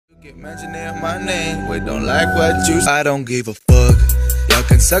Mentioning my name, we don't like what you. I don't give a fuck. Y'all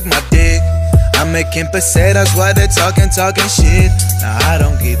can suck my dick. I'm making pesetas while they're talking shit. Nah, I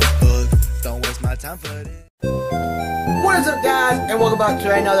don't give a fuck. Don't waste my time for this. What is up, guys, and welcome back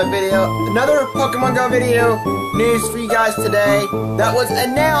to another video, another Pokemon Go video news for you guys today that was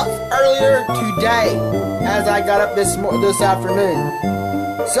announced earlier today as I got up this afternoon.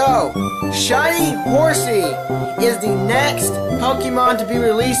 So, Shiny Horsea is the next Pokemon to be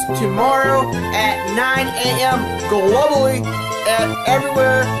released tomorrow at 9 a.m. globally and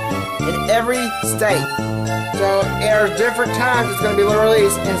everywhere in every state. So, there's different times it's going to be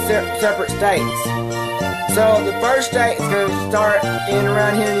released in separate states. So the first state is going to start in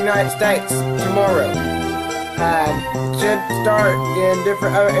around here in the United States tomorrow. Should start in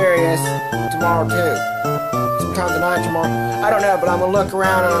different other areas tomorrow too. Sometime tonight, tomorrow. I don't know, but I'm going to look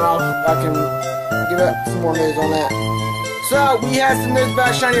around and I can give up some more news on that. So we have some news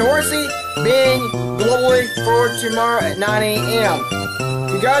about Shiny Horsea being globally for tomorrow at 9 a.m.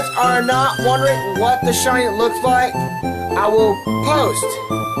 If you guys are not wondering what the shiny looks like, I will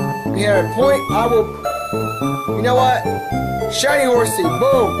post. Here, point, I will. You know what? Shiny Horsea,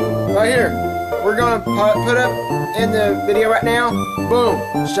 boom, right here. We're gonna put up in the video right now.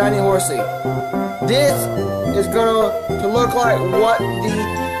 Boom, Shiny Horsea. This is gonna look like what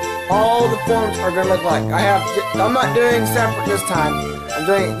all the forms are gonna look like. I'm not doing separate this time. I'm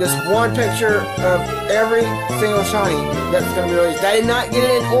doing just one picture of every single shiny that's gonna be released. I did not get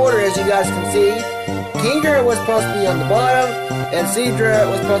it in order, as you guys can see. Kingdra was supposed to be on the bottom, and Seadra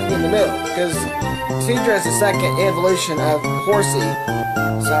was supposed to be in the middle, because Seadra is the second evolution of Horsea.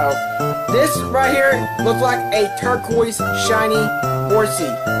 So, this right here looks like a turquoise shiny Horsea.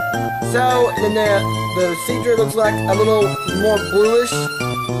 So, then the Seadra looks like a little more bluish,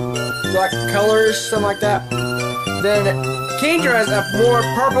 like colorish, something like that. Then Kingdra has a more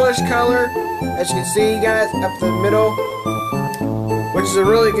purplish color, as you can see, guys, up the middle, which is a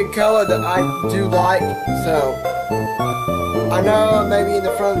really good color that I do like. So, I know maybe in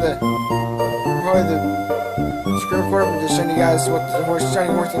the front of probably the screen recorder, I'm just showing you guys what the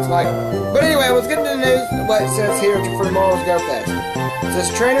Shiny Horse looks like. But anyway, let's get into the news. What it says here for tomorrow's Go Fest. It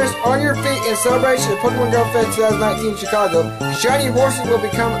says, trainers on your feet in celebration of Pokemon Go Fest 2019 in Chicago. Shiny Horsea will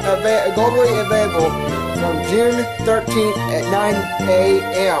become globally available from June 13th at 9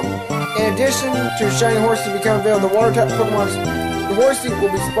 a.m. In addition to Shiny Horsea becoming available, the water type Pokemon, the Horsea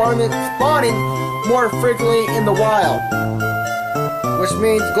will be spawning more frequently in the wild, which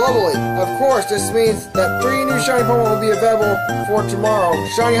means globally. Of course, this means that 3 new shiny Pokemon will be available for tomorrow.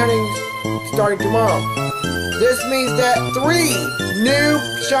 Shiny hunting starting tomorrow. This means that 3 new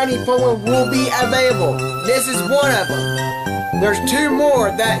shiny Pokemon will be available. This is one of them. There's 2 more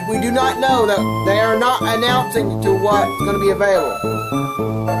that we do not know, that they are not announcing to what's going to be available.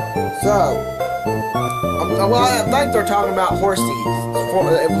 So, well, I think they're talking about Horsea's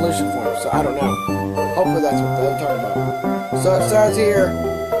evolution form, so I don't know. Hopefully that's what they're talking about. So it says here,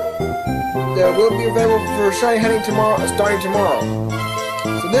 that will be available for shiny hunting tomorrow, starting tomorrow.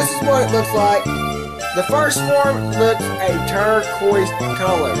 So this is what it looks like. The first form looks a turquoise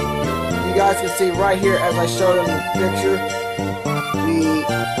color. You guys can see right here as I showed in the picture.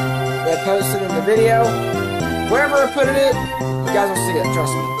 They posted in the video. Wherever I put it, you guys will see it,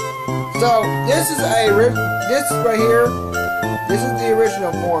 trust me. So this is right here. This is the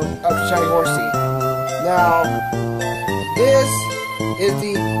original form of Shiny Horsea. Now, this is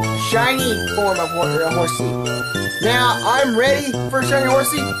the shiny form of Horsea. Now, I'm ready for Shiny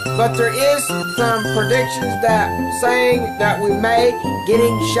Horsea, but there is some predictions that saying that we may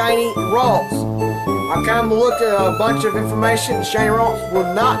getting shiny Rolls. I kind of looked at a bunch of information. Shiny Rolls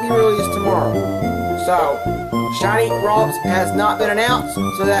will not be released tomorrow. So, Shiny Rolls has not been announced,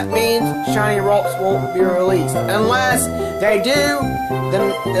 so that means Shiny Rolls won't be released. Unless they do,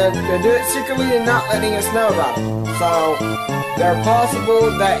 then they'll do it secretly and not letting us know about it. So, they're possible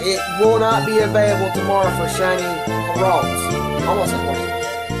that it will not be available tomorrow for Shiny Rolls. Almost like Horsea.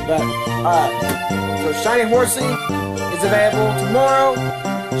 But, so Shiny Horsea is available tomorrow.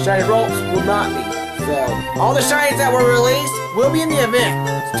 Shiny Rolls will not be. So, all the shinies that were released will be in the event.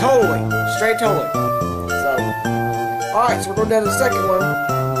 Totally. Straight totally. Alright, so we're going down to the second one.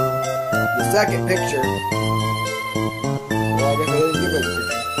 The second picture. Well, I guess I didn't give it a picture.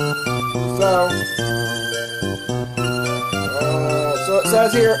 So it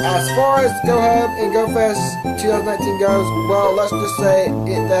says here, as far as Go Hub and Go Fest 2019 goes, well, let's just say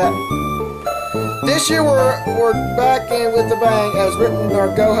that this year we're back in with a bang, as written in our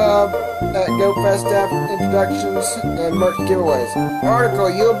Go Hub at Go Fest staff introductions and merch giveaways article.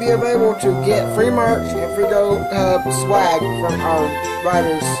 You'll be able to get free merch and free Go Hub swag from our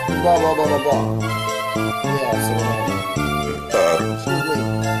writers, blah, blah, blah, blah, blah. Yeah, so excuse me.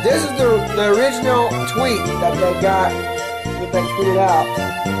 This is the original tweet that they got, that they tweeted out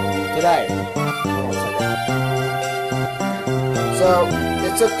today. So,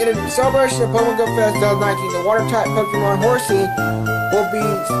 it's in celebration of Pokemon Go Fest 2019, the water-type Pokemon Horsea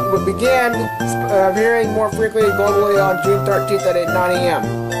will begin appearing more frequently globally on June 13th at 9 a.m.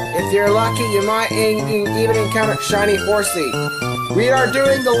 If you're lucky, you might even encounter shiny Horsea. We are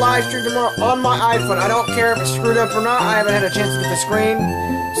doing the live stream tomorrow on my iPhone. I don't care if it's screwed up or not. I haven't had a chance to get the screen,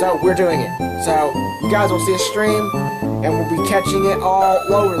 so we're doing it. So you guys will see a stream, and we'll be catching it all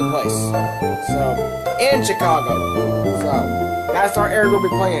over the place. So in Chicago. So that's our area we'll be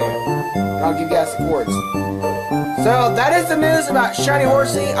playing in. I'll give you guys the chords. So that is the news about Shiny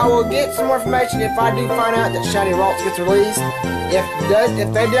Horsea. I will get some more information if I do find out that Shiny Ralts gets released. If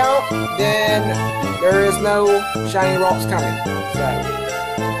they don't, then there is no Shiny Ralts coming. So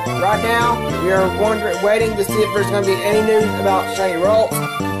right now we are waiting to see if there's going to be any news about Shiny Ralts.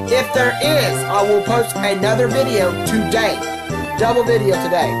 If there is, I will post another video today, double video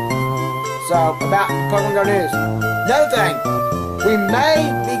today. So about Pokemon Go news. Another thing, we may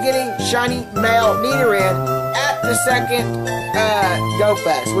be getting Shiny Male Nidoran at the second Go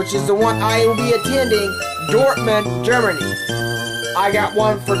Fest, which is the one I will be attending, Dortmund, Germany. I got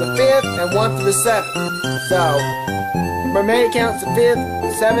one for the 5th and one for the 7th. So, my main account's the 5th,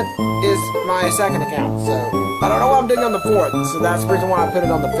 7th is my second account. So, I don't know what I'm doing on the 4th, so that's the reason why I put it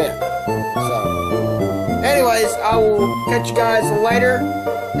on the 5th. So, anyways, I will catch you guys later.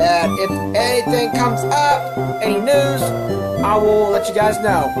 And if anything comes up, any news, I will let you guys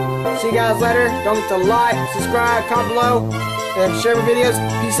know. See you guys later. Don't forget to like, subscribe, comment below, and share my videos.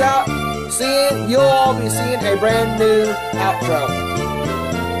 Peace out. You'll all be seeing a brand new outro.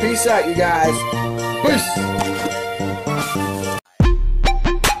 Peace out, you guys. Peace.